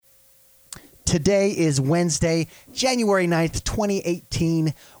Today is Wednesday, January 9th,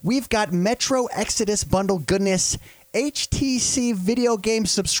 2018. We've got Metro Exodus bundle goodness, HTC video game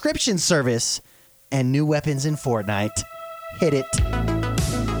subscription service, and new weapons in Fortnite. Hit it.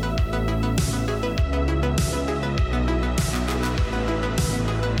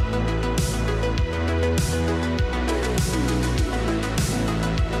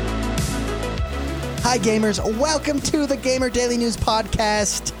 Hi gamers, welcome to the Gamer Daily News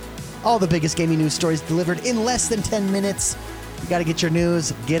Podcast. All the biggest gaming news stories delivered in less than 10 minutes. You gotta get your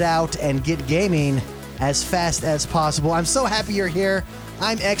news, get out, and get gaming as fast as possible. I'm so happy you're here.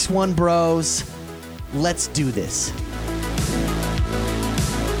 I'm X1 Bros. Let's do this.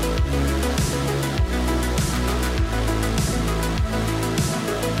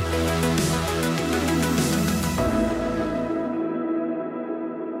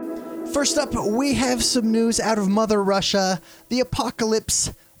 First up, we have some news out of Mother Russia. The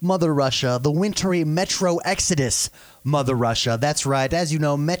Apocalypse Mother Russia, the wintry Metro Exodus Mother Russia. That's right, as you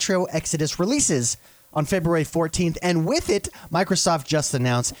know, Metro Exodus releases on February 14th, and with it, Microsoft just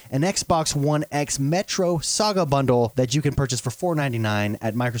announced an Xbox One X Metro Saga bundle that you can purchase for $4.99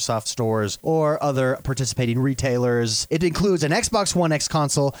 at Microsoft stores or other participating retailers. It includes an Xbox One X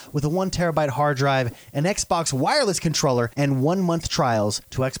console with a 1TB hard drive, an Xbox wireless controller, and 1-month trials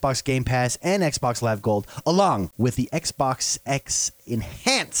to Xbox Game Pass and Xbox Live Gold, along with the Xbox X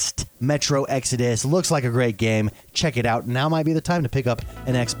Enhanced Metro Exodus. Looks like a great game. Check it out. Now might be the time to pick up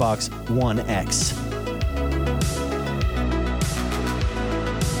an Xbox One X.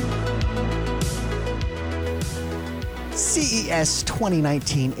 CES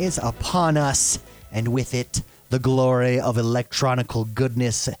 2019 is upon us, and with it, the glory of electronical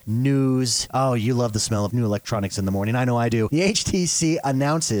goodness news. Oh, you love the smell of new electronics in the morning. I know I do. The HTC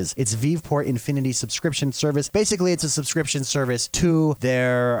announces its Viveport Infinity subscription service. Basically, it's a subscription service to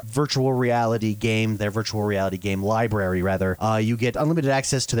their virtual reality game library, rather. You get unlimited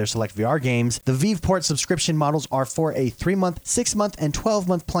access to their select VR games. The Viveport subscription models are for a 3-month, 6-month, and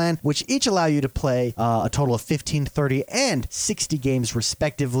 12-month plan, which each allow you to play a total of 15, 30, and 60 games,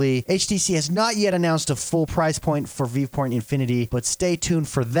 respectively. HTC has not yet announced a full price point for Viveport Infinity, but stay tuned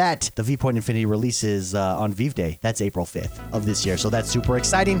for that. The Viveport Infinity releases on Vive Day. That's April 5th of this year, so that's super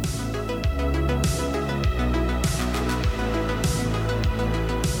exciting.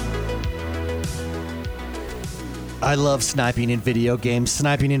 I love sniping in video games.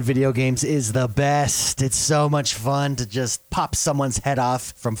 Sniping in video games is the best. It's so much fun to just pop someone's head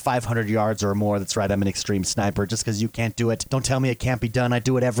off from 500 yards or more. That's right, I'm an extreme sniper. Just because you can't do it, don't tell me it can't be done. I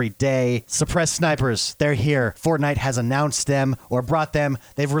do it every day. Suppressed snipers, they're here. Fortnite has announced them, or brought them.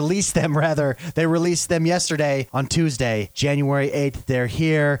 They've released them, rather. They released them yesterday on Tuesday, January 8th. They're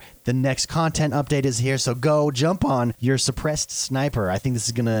here. The next content update is here, so go jump on your Suppressed Sniper. I think this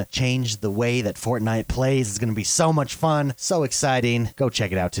is going to change the way that Fortnite plays. It's going to be so much fun, so exciting. Go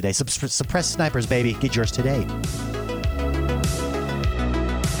check it out today. Suppressed Snipers, baby. Get yours today.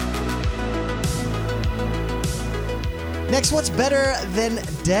 Next, what's better than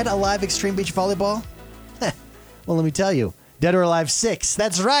Dead Alive Extreme Beach Volleyball? Well, let me tell you. Dead or Alive 6.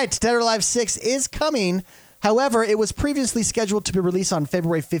 That's right. Dead or Alive 6 is coming. However, it was previously scheduled to be released on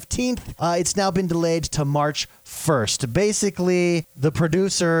February 15th. It's now been delayed to March 1st. Basically, the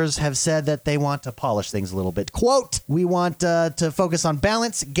producers have said that they want to polish things a little bit. Quote, "We want to focus on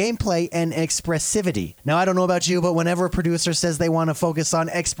balance, gameplay, and expressivity." Now, I don't know about you, but whenever a producer says they want to focus on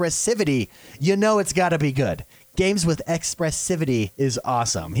expressivity, you know it's got to be good. Games with expressivity is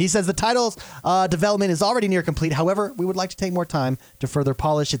awesome. He says the title's development is already near complete. However, we would like to take more time to further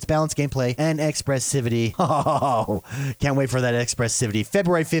polish its balanced gameplay and expressivity. Oh, can't wait for that expressivity.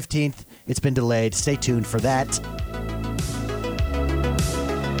 February 15th, it's been delayed. Stay tuned for that.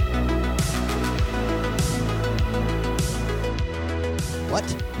 What?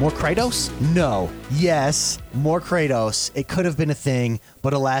 More Kratos? No. Yes, more Kratos. It could have been a thing,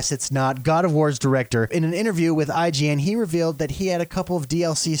 but alas, it's not. God of War's director, in an interview with IGN, he revealed that he had a couple of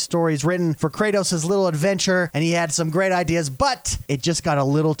DLC stories written for Kratos' little adventure, and he had some great ideas, but it just got a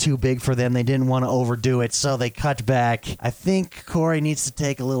little too big for them. They didn't want to overdo it, so they cut back. I think Corey needs to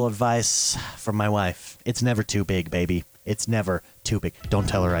take a little advice from my wife. It's never too big, baby. It's never too big. Don't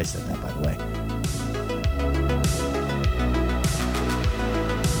tell her I said that, by the way.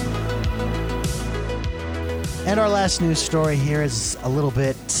 And our last news story here is a little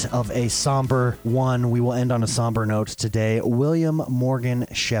bit of a somber one. We will end on a somber note today. William Morgan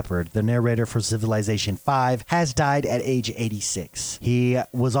Shepherd, the narrator for Civilization V, has died at age 86. He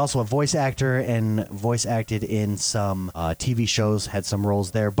was also a voice actor and voice acted in some TV shows, had some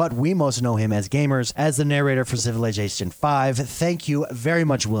roles there, but we most know him as gamers as the narrator for Civilization V. Thank you very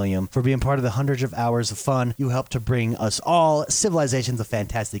much, William, for being part of the hundreds of hours of fun you helped to bring us all. Civilization's a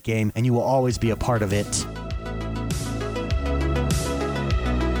fantastic game, and you will always be a part of it.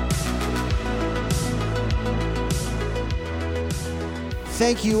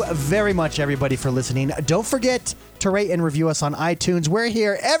 Thank you very much, everybody, for listening. Don't forget to rate and review us on iTunes. We're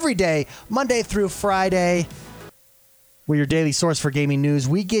here every day, Monday through Friday. We're your daily source for gaming news.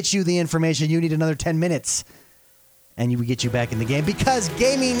 We get you the information you need another 10 minutes, and we get you back in the game because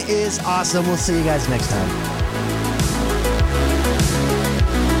gaming is awesome. We'll see you guys next time.